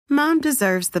Mom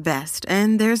deserves the best,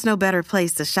 and there's no better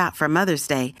place to shop for Mother's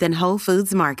Day than Whole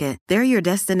Foods Market. They're your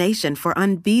destination for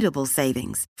unbeatable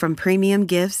savings, from premium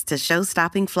gifts to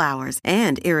show-stopping flowers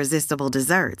and irresistible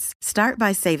desserts. Start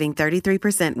by saving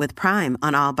 33% with Prime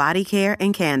on all body care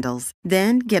and candles.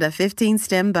 Then get a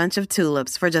 15-stem bunch of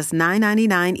tulips for just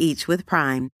 $9.99 each with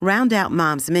Prime. Round out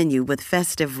Mom's menu with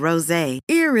festive rosé,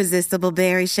 irresistible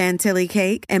berry chantilly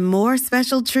cake, and more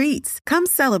special treats. Come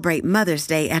celebrate Mother's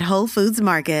Day at Whole Foods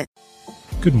Market.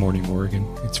 Good morning, Oregon.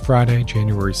 It's Friday,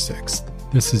 January 6th.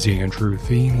 This is Andrew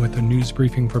Thien with a news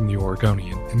briefing from the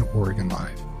Oregonian and Oregon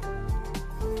Live.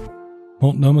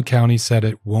 Multnomah County said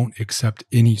it won't accept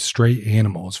any stray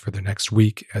animals for the next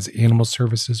week as animal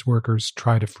services workers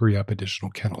try to free up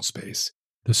additional kennel space.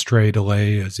 The stray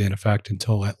delay is in effect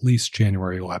until at least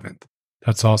January 11th.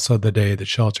 That's also the day the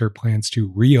shelter plans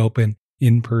to reopen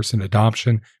in-person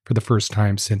adoption for the first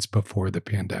time since before the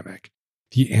pandemic.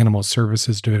 The Animal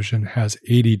Services Division has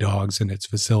 80 dogs in its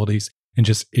facilities and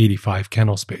just 85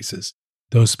 kennel spaces.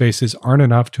 Those spaces aren't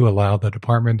enough to allow the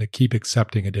department to keep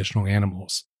accepting additional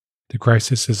animals. The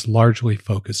crisis is largely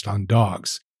focused on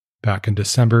dogs. Back in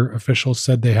December, officials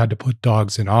said they had to put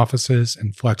dogs in offices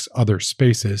and flex other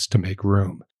spaces to make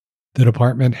room. The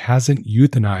department hasn't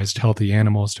euthanized healthy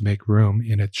animals to make room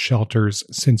in its shelters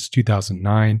since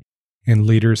 2009, and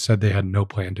leaders said they had no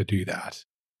plan to do that.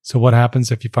 So what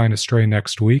happens if you find a stray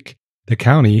next week? The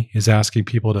county is asking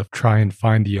people to try and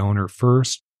find the owner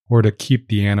first or to keep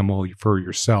the animal for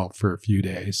yourself for a few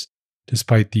days.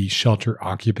 Despite the shelter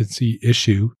occupancy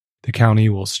issue, the county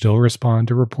will still respond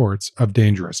to reports of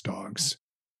dangerous dogs.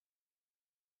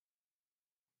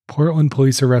 Portland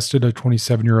police arrested a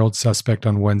 27-year-old suspect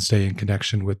on Wednesday in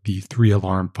connection with the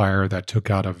 3-alarm fire that took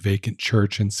out a vacant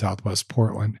church in southwest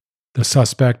Portland. The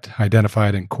suspect,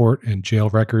 identified in court and jail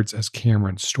records as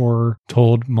Cameron Storer,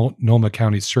 told Multnomah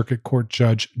County Circuit Court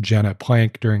Judge Jenna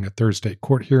Plank during a Thursday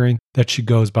court hearing that she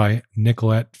goes by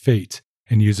Nicolette Fate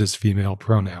and uses female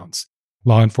pronouns.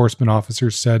 Law enforcement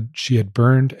officers said she had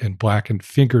burned and blackened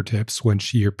fingertips when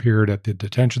she appeared at the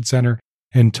detention center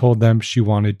and told them she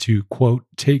wanted to, quote,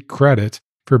 take credit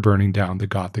for burning down the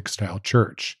Gothic-style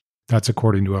church. That's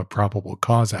according to a probable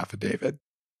cause affidavit.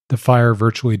 The fire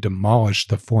virtually demolished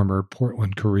the former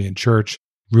Portland Korean church,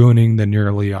 ruining the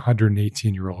nearly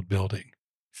 118-year-old building.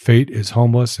 Fate is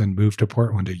homeless and moved to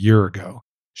Portland a year ago.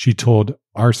 She told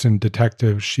arson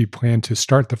detectives she planned to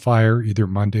start the fire either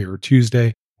Monday or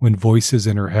Tuesday when voices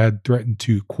in her head threatened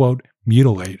to, quote,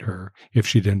 mutilate her if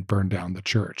she didn't burn down the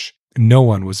church. No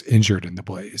one was injured in the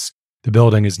blaze. The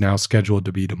building is now scheduled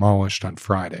to be demolished on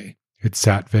Friday. It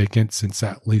sat vacant since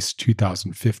at least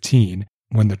 2015,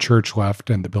 when the church left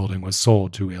and the building was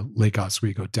sold to a Lake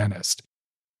Oswego dentist.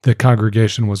 The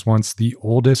congregation was once the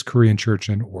oldest Korean church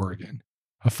in Oregon.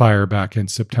 A fire back in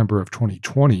September of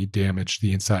 2020 damaged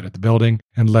the inside of the building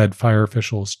and led fire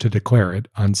officials to declare it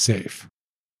unsafe.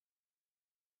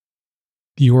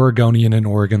 The Oregonian and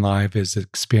Oregon Live is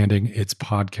expanding its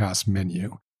podcast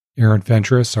menu. Aaron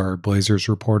Fentress, our Blazers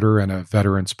reporter and a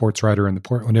veteran sports writer in the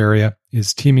Portland area,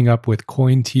 is teaming up with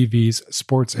KOIN TV's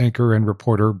sports anchor and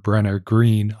reporter Brenna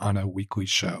Green on a weekly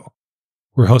show.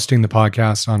 We're hosting the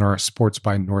podcast on our Sports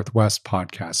by Northwest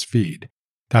podcast feed.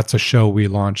 That's a show we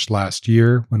launched last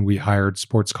year when we hired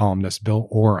sports columnist Bill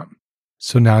Oram.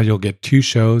 So now you'll get 2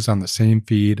 shows on the same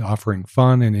feed offering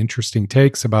fun and interesting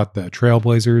takes about the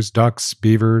Trailblazers, Ducks,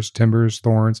 Beavers, Timbers,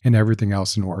 Thorns, and everything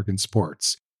else in Oregon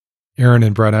sports. Aaron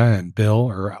and Brenna and Bill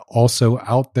are also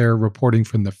out there reporting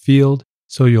from the field,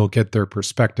 so you'll get their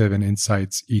perspective and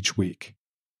insights each week.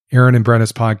 Aaron and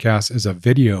Brenna's podcast is a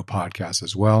video podcast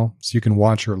as well, so you can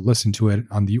watch or listen to it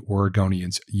on the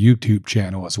Oregonian's YouTube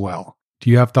channel as well. Do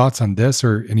you have thoughts on this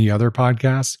or any other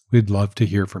podcasts? We'd love to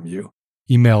hear from you.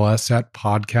 Email us at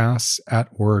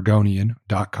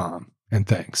podcasts@oregonian.com. And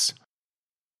thanks.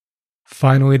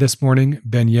 Finally this morning,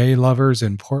 beignet lovers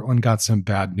in Portland got some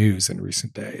bad news in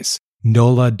recent days.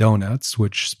 Nola Donuts,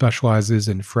 which specializes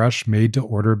in fresh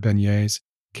made-to-order beignets,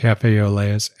 café au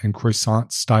lait, and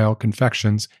croissant-style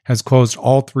confections, has closed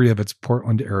all 3 of its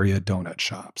Portland area donut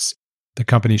shops. The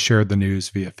company shared the news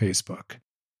via Facebook.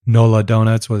 Nola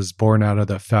Donuts was born out of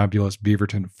the fabulous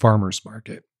Beaverton Farmers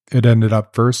Market. It ended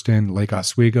up first in Lake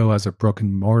Oswego as a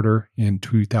brick-and-mortar in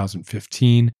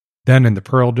 2015, then in the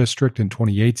Pearl District in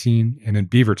 2018, and in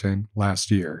Beaverton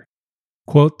last year.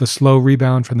 Quote, the slow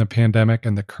rebound from the pandemic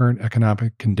and the current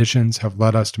economic conditions have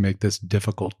led us to make this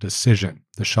difficult decision,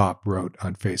 the shop wrote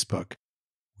on Facebook.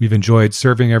 We've enjoyed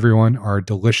serving everyone our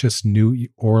delicious New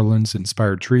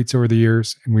Orleans-inspired treats over the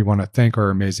years, and we want to thank our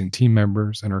amazing team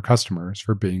members and our customers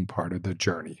for being part of the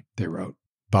journey, they wrote.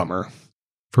 Bummer.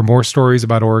 For more stories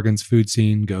about Oregon's food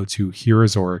scene, go to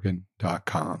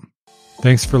hereisoregon.com.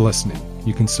 Thanks for listening.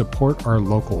 You can support our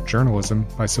local journalism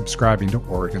by subscribing to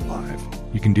Oregon Live.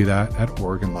 You can do that at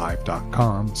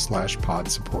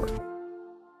OregonLive.com/pod support.